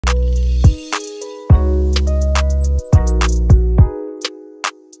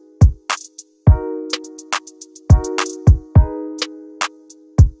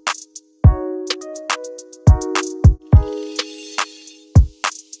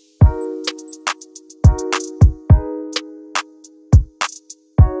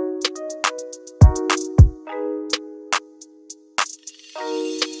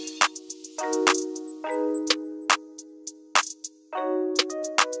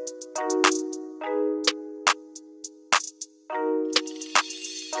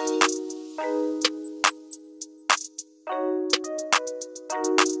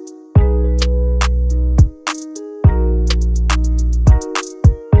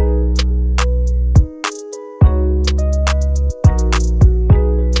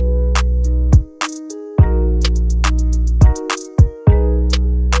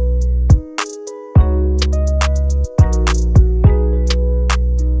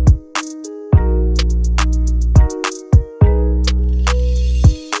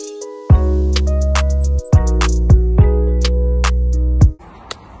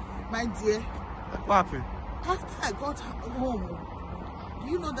happened? After I got home,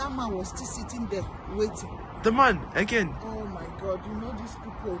 do you know that man was still sitting there waiting? The man again. Oh my God! You know these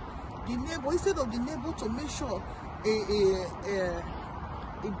people. The neighbor, instead of the neighbor to make sure it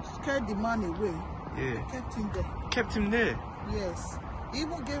scared the man away, Yeah. kept him there. Kept him there. Yes. He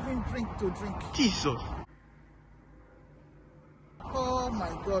even gave him drink to drink. Jesus. Oh my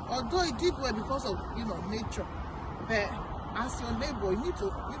God! Although he did well because of nature, but as your neighbor, you need to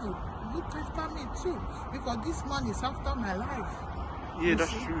look after me too, because this man is after my life. Yeah,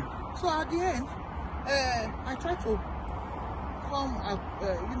 that's true. So at the end, I tried to come,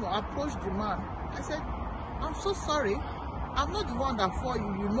 approach the man. I said, "I'm so sorry. I'm not the one that fought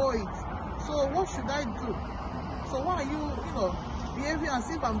you. You know it. So what should I do? So why are you, behaving as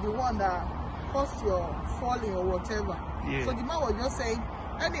if I'm the one that caused your falling or whatever?" Yeah. So the man was just saying,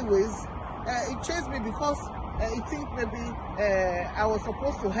 anyways, he chased me because he think maybe I was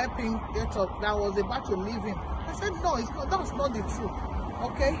supposed to help him get up. That I was about to leave him. I said, no, it's not. That's not the truth.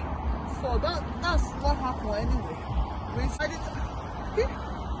 Okay. So that's what happened anyway. I did.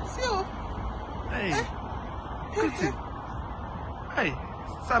 See you. Hey. Eh? Good to... Hey,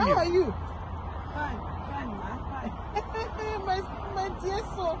 Samuel. How are you? Fine, man, fine. my dear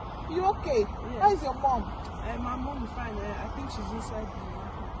son, you okay? Yes. How's your mom? My mom is fine. I think she's inside the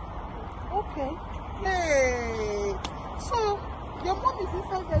market. Okay. Hey. So your mom is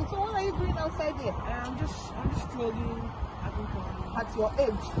inside there. So what are you doing outside there? I'm just strolling, having fun. At your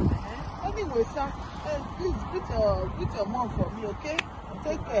age. Anyway, sir, please greet your mom for me, okay?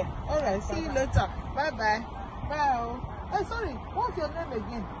 Take care. All right. See you later. Bye bye. Bye. Hey, sorry. What's your name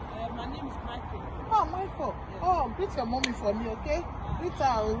again? My name is Michael. Oh, Michael. Yes. Oh, greet your mommy for me, okay? Greet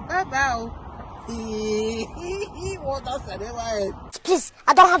her. Bye bye. What else I never heard? Please,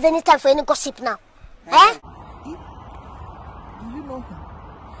 I don't have any time for any gossip now. Eh? Do you know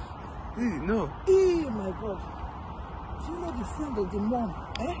him? No. Hey, my God. Do you know the friend of the mom?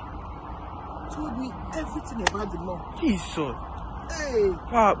 Told me everything about the mom. Jesus. Hey.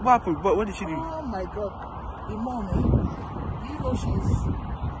 What happened? What did she do? Oh my God. The mom, do you know she's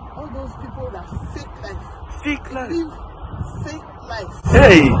all those people that fake life. Fake life. Live fake life.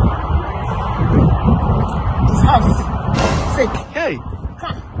 Hey. His house. Fake. Hey.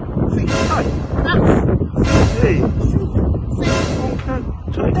 Car. Fake. Hi. House. Hey. Shoes. Fake.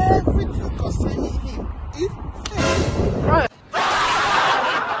 Okay. Everything concerning him is fake. Right.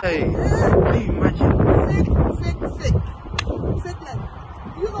 Hey. Can you imagine? Fake life.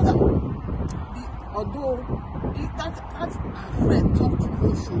 Do you know that? Although that our friend talked to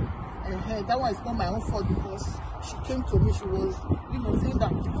me, that one is not my own fault because she came to me. She was, saying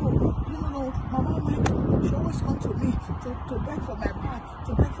that, Mama Michael, she always comes to me to beg for my bag,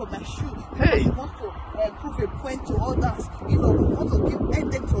 to beg for my shoe. Hey. She wants to prove a point to others. Want to give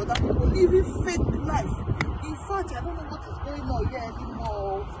headache to other people, living fake life. In fact, I don't know what is going on here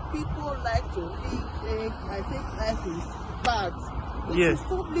anymore. People like to live fake. My fake life is bad. Yes.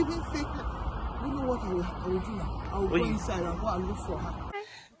 Stop living fake life. You know what I will do now? I will go inside and go and look for her.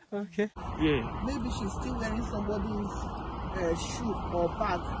 Okay. Yeah. Maybe she's still wearing somebody's shoe or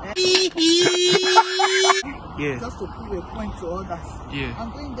bag. Yeah. Just to prove a point to others. Yeah.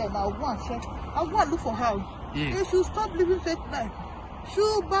 I'm going there now. I'll go and check. I'll go and look for her. Yeah. They should stop living fake life.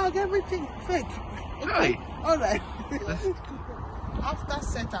 Shoe, bag, everything fake. Okay? Right. All right. After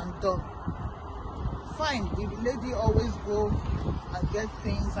said and done, fine. The lady always go and get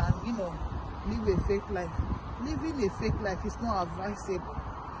things and live a fake life. Living a fake life is not advisable.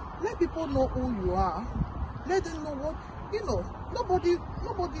 Let people know who you are. Let them know what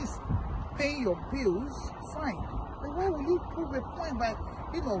nobody is paying your bills. Fine. But why will you prove a point by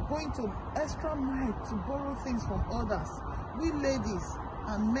going to extra mile to borrow things from others? We ladies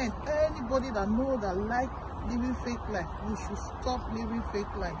and men, anybody that like living fake life, we should stop living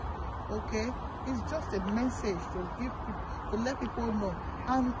fake life. Okay? It's just a message to give people, to let people know.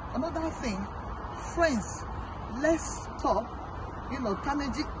 And another thing, friends, let's stop,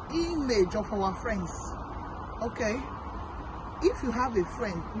 damaging image of our friends. Okay? If you have a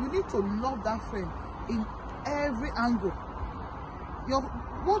friend, you need to love that friend in every angle.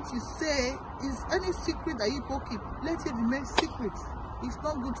 What you say is any secret that you keep, let it remain secret. It's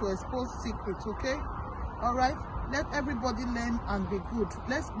not good to expose secrets, okay? All right? Let everybody learn and be good.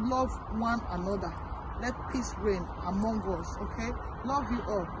 Let's love one another. Let peace reign among us, okay? Love you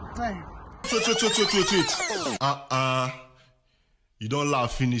all. Bye. Wait. You don't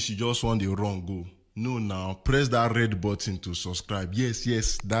laugh finish, you just want the wrong go. No, now press that red button to subscribe.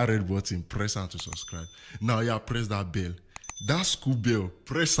 Yes, that red button, press on to subscribe. Now, yeah, press that bell. That school bell,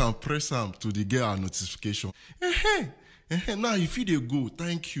 press on to the get our notification. Now, if you dey go,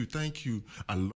 thank you.